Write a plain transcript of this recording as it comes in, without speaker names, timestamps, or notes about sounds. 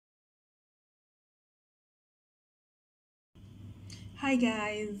Hi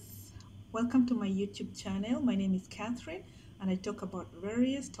guys, welcome to my YouTube channel. My name is Catherine and I talk about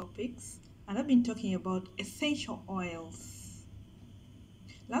various topics, and I've been talking about essential oils.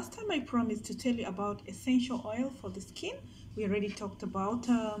 Last time I promised to tell you about essential oil for the skin. We already talked about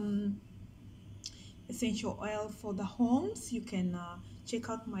essential oil for the homes. You can check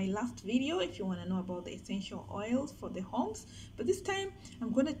out my last video if you want to know about the essential oils for the homes. But this time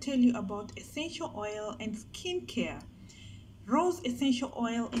I'm going to tell you about essential oil and skincare. Rose essential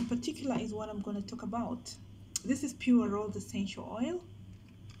oil in particular is what I'm going to talk about. This is pure rose essential oil.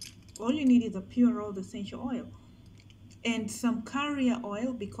 All you need is a pure rose essential oil and some carrier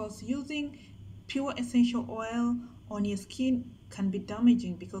oil, because using pure essential oil on your skin can be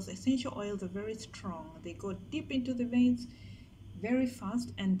damaging because essential oils are very strong. They go deep into the veins very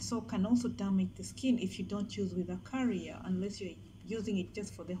fast, and so can also damage the skin if you don't use with a carrier, unless you're using it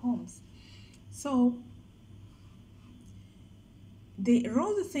just for the homes. So the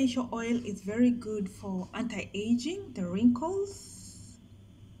rose essential oil is very good for anti-aging, the wrinkles,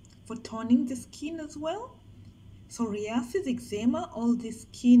 for toning the skin as well. Psoriasis, eczema, all these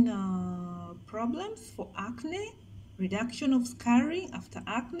skin problems, for acne, reduction of scarring after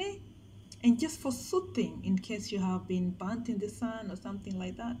acne, and just for soothing in case you have been burnt in the sun or something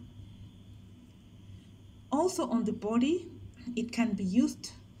like that. Also on the body, it can be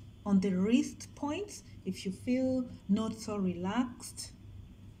used on the wrist points if you feel not so relaxed.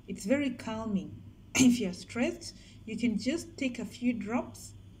 It's very calming. If you're stressed, you can just take a few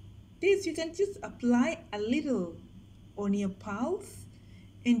drops. This you can just apply a little on your palms,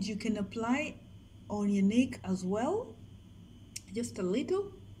 and you can apply on your neck as well. Just a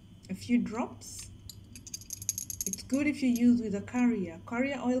little, a few drops. It's good if you use with a carrier.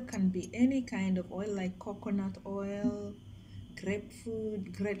 Carrier oil can be any kind of oil like coconut oil,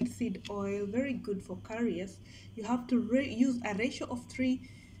 grapeseed oil, very good for carriers. You have to use a ratio of 3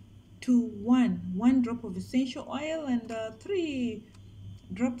 to 1 drop of essential oil and 3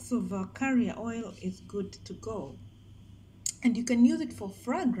 drops of carrier oil is good to go. And you can use it for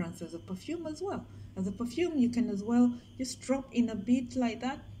fragrance as a perfume as well. As a perfume, you can as well just drop in a bit like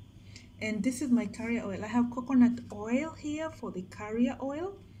that. And this is my carrier oil. I have coconut oil here for the carrier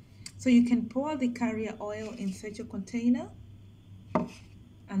oil. So you can pour the carrier oil in such a container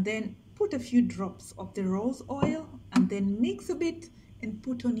and then put a few drops of the rose oil and then mix a bit and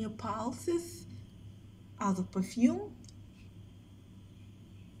put on your pulses as a perfume.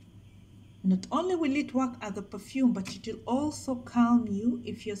 Not only will it work as a perfume, but it will also calm you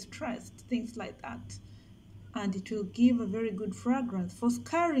if you're stressed, things like that. And it will give a very good fragrance. For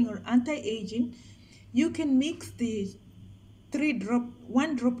scarring or anti-aging, you can mix the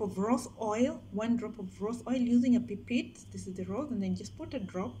 1 drop of rose oil, using a pipette. This is the rose, and then just put a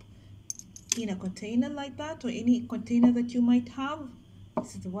drop in a container like that, or any container that you might have.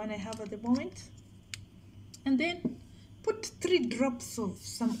 This is the one I have at the moment. And then put 3 drops of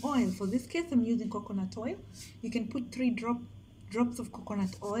some oil. For this case, I'm using coconut oil. You can put 3 drops of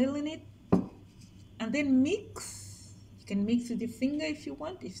coconut oil in it, and then mix. You can mix with your finger if you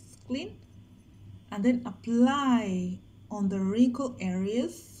want, if it's clean, and then apply on the wrinkle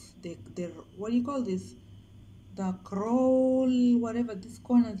areas, the what do you call this, the crawl, whatever these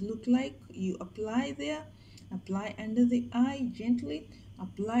corners look like. You apply there, apply under the eye gently,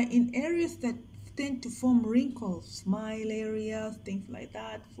 apply in areas that tend to form wrinkles, smile areas, things like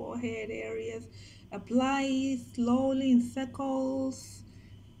that, forehead areas. Apply slowly in circles.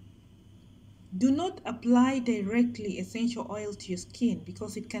 Do not apply directly essential oil to your skin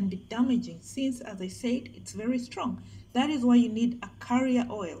because it can be damaging, since, as I said, it's very strong. That is why you need a carrier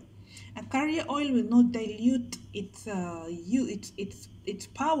oil. A carrier oil will not dilute its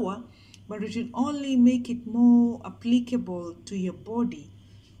power, but it will only make it more applicable to your body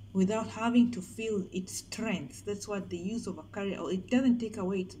without having to feel its strength. That's what the use of a carrier oil. It doesn't take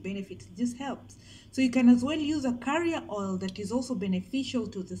away its benefits, it just helps. So you can as well use a carrier oil that is also beneficial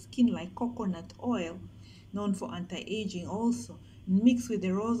to the skin, like coconut oil, known for anti-aging also. Mix with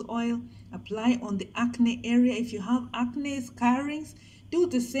the rose oil, apply on the acne area. If you have acne scarrings, do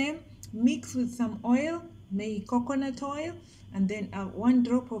the same. Mix with some oil, maybe coconut oil, and then 1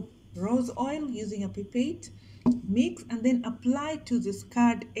 drop of rose oil using a pipette. Mix and then apply to the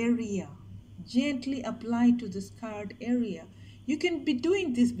scarred area. Gently apply to the scarred area. You can be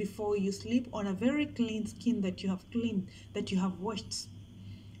doing this before you sleep on a very clean skin that you have cleaned, that you have washed,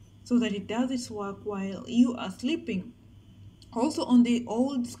 so that it does its work while you are sleeping. Also on the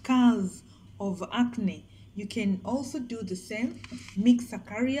old scars of acne, you can also do the same. Mix a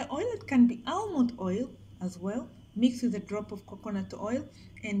carrier oil. It can be almond oil as well. Mix with a drop of coconut oil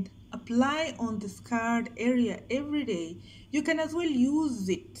and apply on the scarred area every day. You can as well use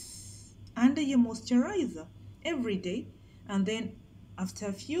it under your moisturizer every day, and then after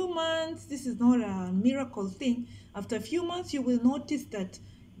a few months, this is not a miracle thing, after a few months you will notice that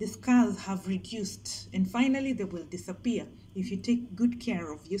the scars have reduced and finally they will disappear if you take good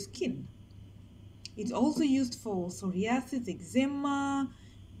care of your skin. It's also used for psoriasis, eczema,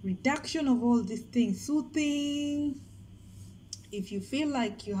 reduction of all these things, soothing. If you feel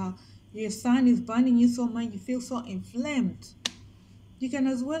like your sun is burning you so much, you feel so inflamed, you can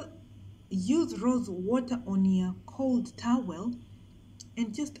as well use rose water on your cold towel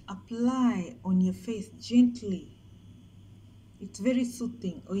and just apply on your face gently. It's very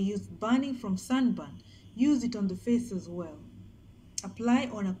soothing. Or use burning from sunburn. Use it on the face as well. Apply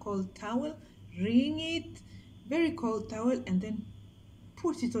on a cold towel, wring it, very cold towel, and then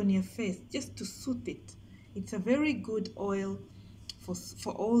put it on your face just to soothe it. It's a very good oil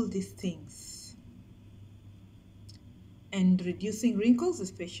for all these things. And reducing wrinkles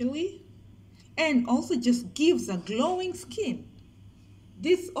especially. And also just gives a glowing skin.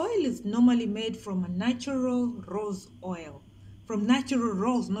 This oil is normally made from a natural rose oil. From natural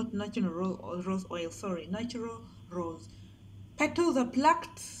rose, not natural rose oil, sorry, natural rose. Petals are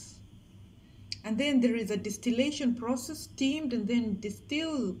plucked, and then there is a distillation process, steamed and then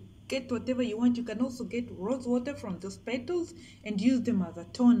distill, get whatever you want. You can also get rose water from those petals and use them as a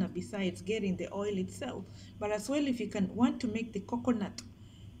toner besides getting the oil itself. But as well, if you want to make the coconut,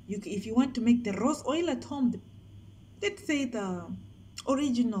 if you want to make the rose oil at home, let's say the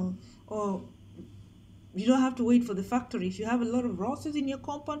original, or you don't have to wait for the factory. If you have a lot of roses in your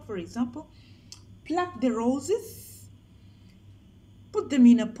compound, for example, pluck the roses, put them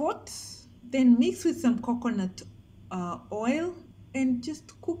in a pot, then mix with some coconut oil and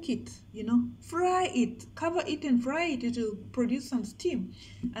just cook it, fry it, cover it and fry it. It will produce some steam,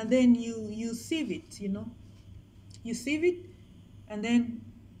 and then you sieve it, you sieve it, and then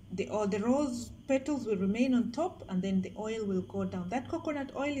the rose petals will remain on top, and then the oil will go down. That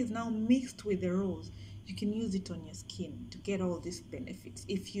coconut oil is now mixed with the rose. You can use it on your skin to get all these benefits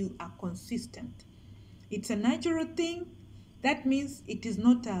if you are consistent. It's a natural thing. That means it is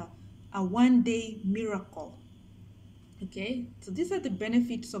not a one-day miracle. Okay, so these are the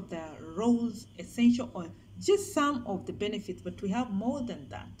benefits of the rose essential oil. Just some of the benefits, but we have more than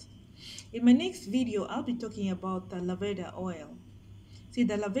that. In my next video, I'll be talking about the lavender oil. See,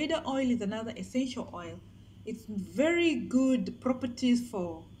 the lavender oil is another essential oil. It's very good properties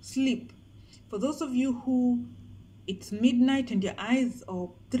for sleep. For those of you who it's midnight and your eyes,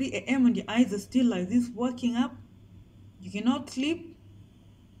 or 3 a.m. and your eyes are still like this working up, you cannot sleep,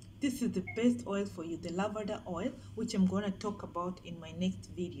 this is the best oil for you, the lavender oil, which I'm going to talk about in my next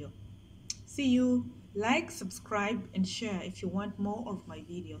video. See you. Like, subscribe, and share if you want more of my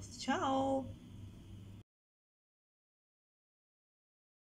videos. Ciao.